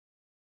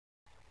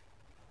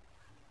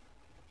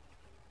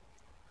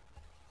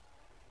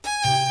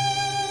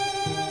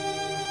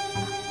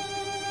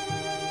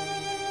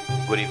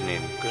Good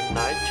evening. Good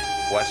night.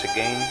 Once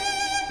again,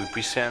 we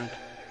present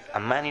A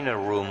Man in a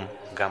Room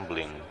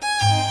Gambling.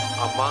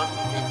 A man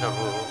in a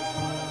room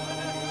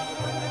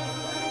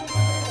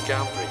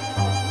gambling.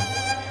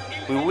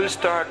 We will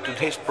start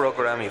today's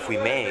program, if we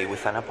may,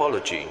 with an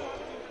apology.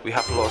 We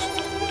have lost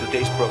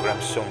today's program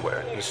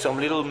somewhere, in some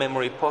little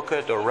memory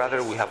pocket, or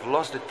rather we have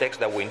lost the text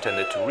that we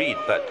intended to read.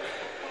 But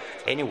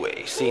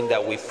anyway, seeing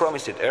that we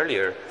promised it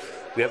earlier,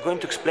 we are going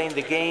to explain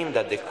the game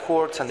that the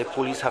courts and the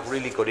police have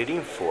really got it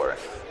in for.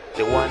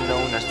 The one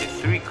known as the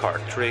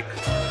three-card trick,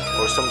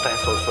 or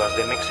sometimes also as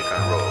the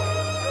Mexican roll.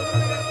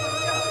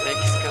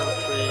 Mexican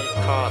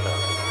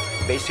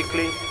three-carder.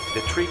 Basically,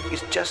 the trick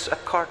is just a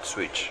card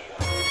switch.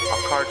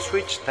 A card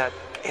switch that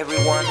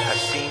everyone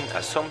has seen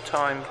at some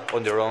time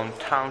on their own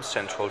town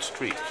central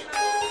streets.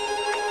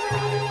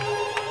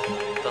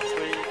 The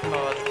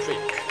three-card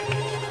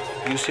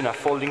trick. Using a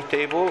folding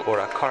table or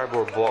a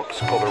cardboard box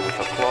covered with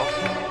a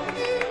cloth,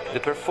 the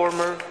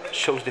performer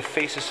shows the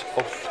faces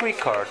of three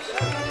cards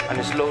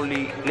and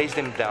slowly lays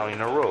them down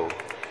in a row.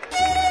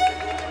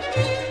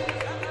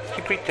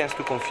 He pretends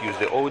to confuse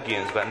the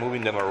audience by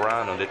moving them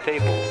around on the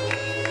table.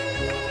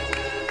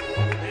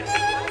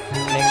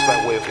 Next,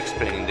 by way of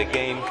explaining the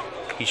game,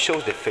 he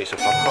shows the face of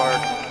a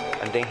card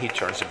and then he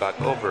turns it back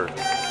over.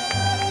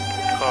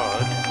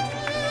 Card.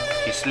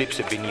 He slips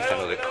it beneath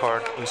another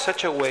card in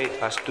such a way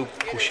as to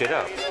push it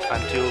up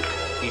until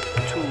it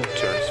too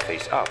turns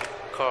face up.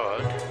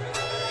 Card.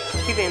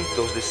 He then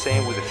does the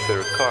same with the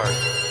third card.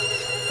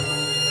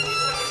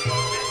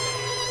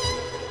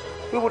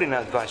 We wouldn't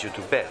advise you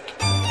to bet,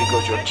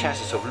 because your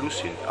chances of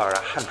losing are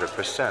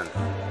 100%.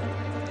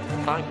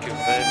 Thank you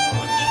very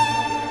much.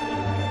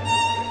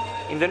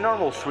 In the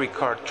normal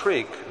three-card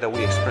trick that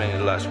we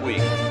explained last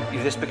week,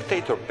 if the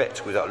spectator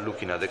bets without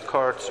looking at the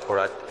cards or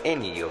at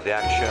any of the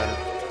action,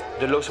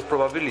 the loss of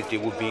probability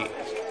would be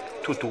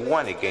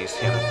 2-1 against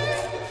him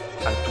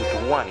and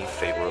 2-1 in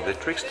favor of the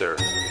trickster.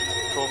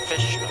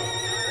 Professional.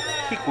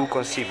 He could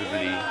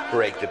conceivably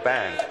break the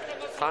bank.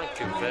 Thank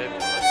you very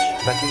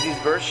much. But in this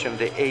version,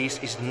 the ace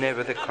is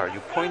never the card you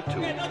point to,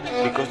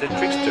 because the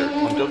trickster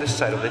on the other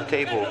side of the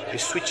table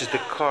switches the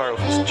card of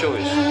his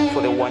choice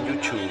for the one you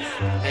choose,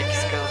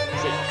 Mexican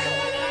trick.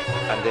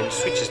 and then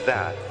switches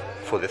that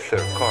for the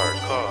third card,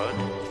 Card.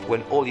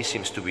 when all he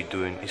seems to be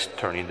doing is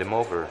turning them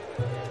over.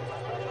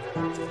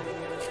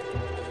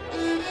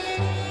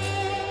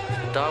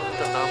 Down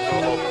the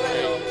number of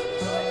plays.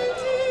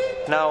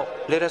 Now,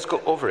 let us go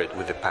over it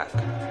with the pack.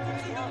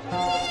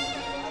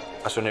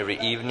 As on every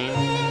evening,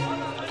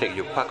 take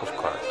your pack of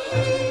cards.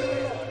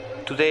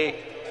 Today,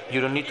 you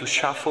don't need to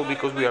shuffle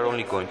because we are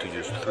only going to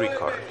use three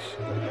cards.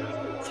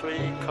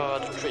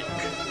 Three-card trick.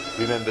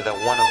 Remember that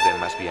one of them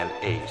must be an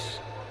ace.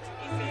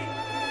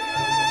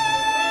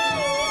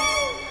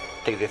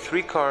 Take the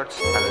three cards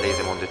and lay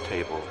them on the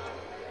table,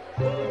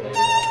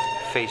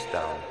 face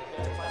down,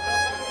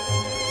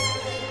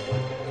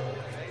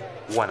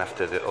 one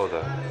after the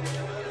other.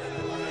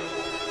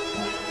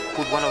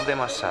 Put one of them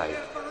aside.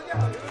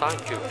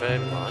 Thank you very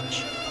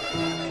much.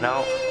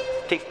 Now,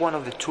 take one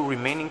of the two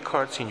remaining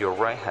cards in your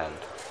right hand.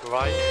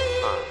 Right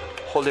hand.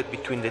 Hold it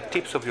between the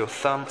tips of your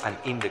thumb and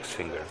index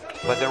finger,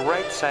 but the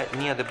right side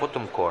near the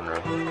bottom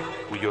corner,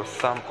 with your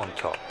thumb on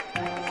top.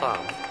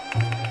 Thumb.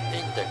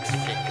 Index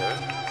finger.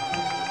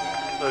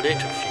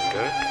 Little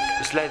finger.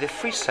 Slide the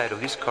free side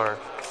of this card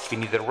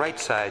beneath the right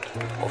side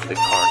of the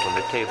card on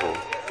the table,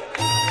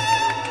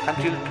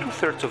 until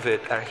 2/3 of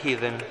it are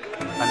hidden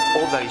and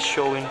all that is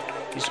showing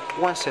is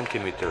 1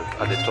 centimeter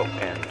at the top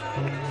end.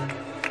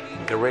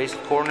 The raised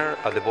corner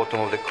at the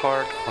bottom of the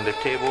card on the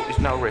table is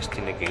now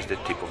resting against the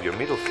tip of your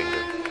middle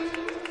finger.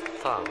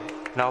 Thumb.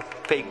 Now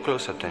pay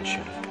close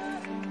attention.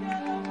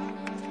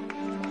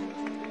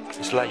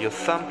 Slide your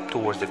thumb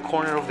towards the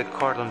corner of the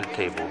card on the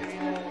table,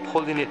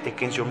 holding it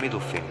against your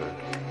middle finger.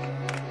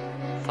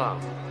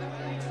 Thumb.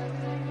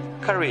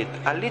 Carry it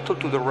a little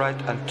to the right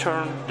and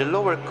turn the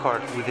lower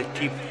card with the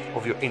tip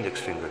of your index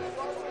finger.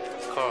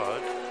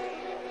 Card.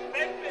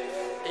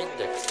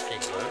 Index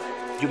finger.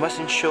 You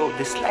mustn't show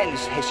the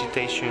slightest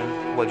hesitation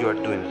while you are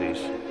doing this.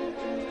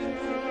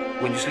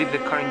 When you slip the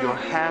card in your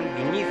hand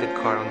beneath the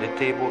card on the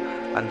table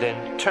and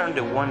then turn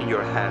the one in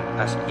your hand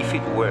as if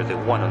it were the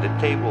one on the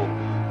table,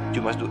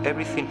 you must do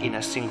everything in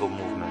a single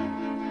movement.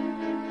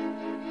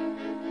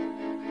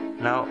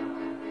 Now,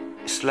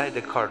 slide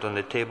the card on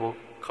the table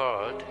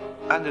Card.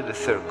 under the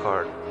third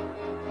card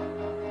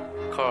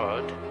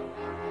Card.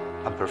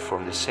 and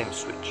perform the same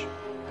switch.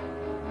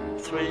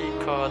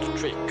 Three-card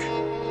trick.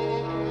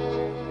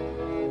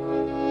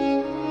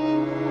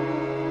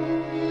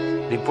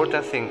 The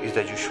important thing is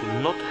that you should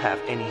not have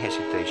any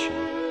hesitation,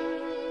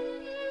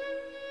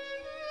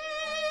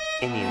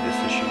 any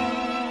indecision.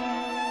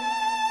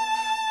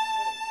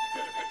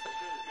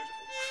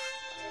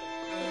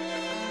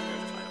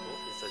 I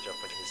hope it's a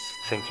Japanese.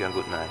 Thank you and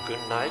good night.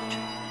 Good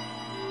night.